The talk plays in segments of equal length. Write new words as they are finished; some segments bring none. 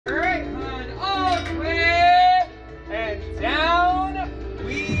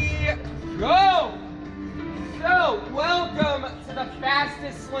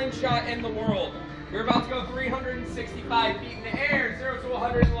slingshot in the world. You're about to go 365 feet in the air, 0 to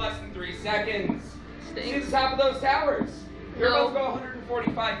 100 in less than 3 seconds. See the top of those towers? You're about to go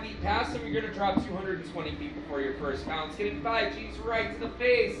 145 feet past them. You're going to drop 220 feet before your first bounce, getting 5 Gs right to the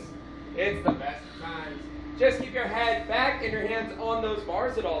face. It's the best of times. Just keep your head back and your hands on those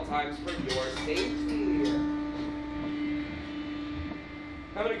bars at all times for your safety.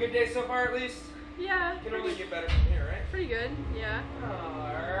 Having a good day so far, at least? Yeah. Can only get better from here, right? Pretty good, yeah.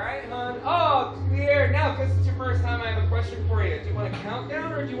 Alright, hon. Oh, clear. Now, because it's your first time, I have a question for you. Do you want a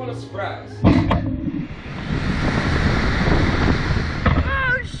countdown or do you want a surprise?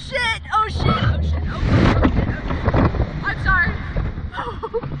 Oh shit! Oh shit! Oh shit! Oh shit! I'm sorry.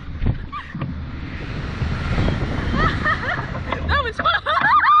 That was fun.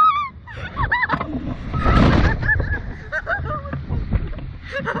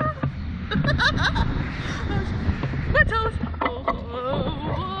 My toes. Oh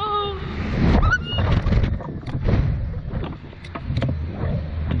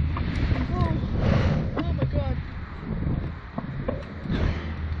my god.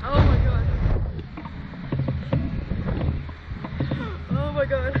 Oh my god. Oh my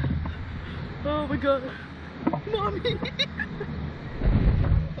god. Oh my god. Mommy.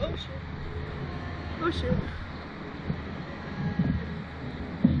 Oh shit. Oh shit.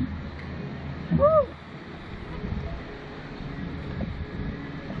 Woo!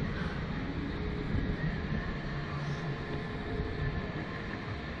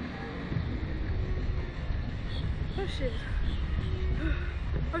 Oh shit.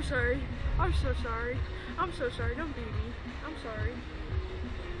 I'm sorry. I'm so sorry. I'm so sorry. Don't beat me. I'm sorry.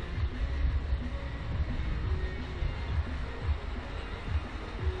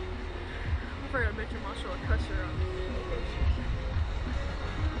 I forgot to mention my short cuss her out.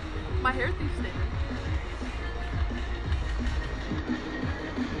 My hair thief's there.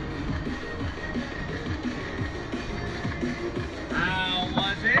 How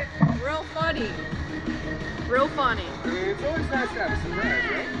was it? Real funny. Real funny. I mean, it's always nice to have a surprise,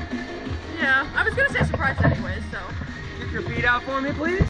 right? Yeah, I was gonna say surprise anyways, so. Kick your feet out for me, please.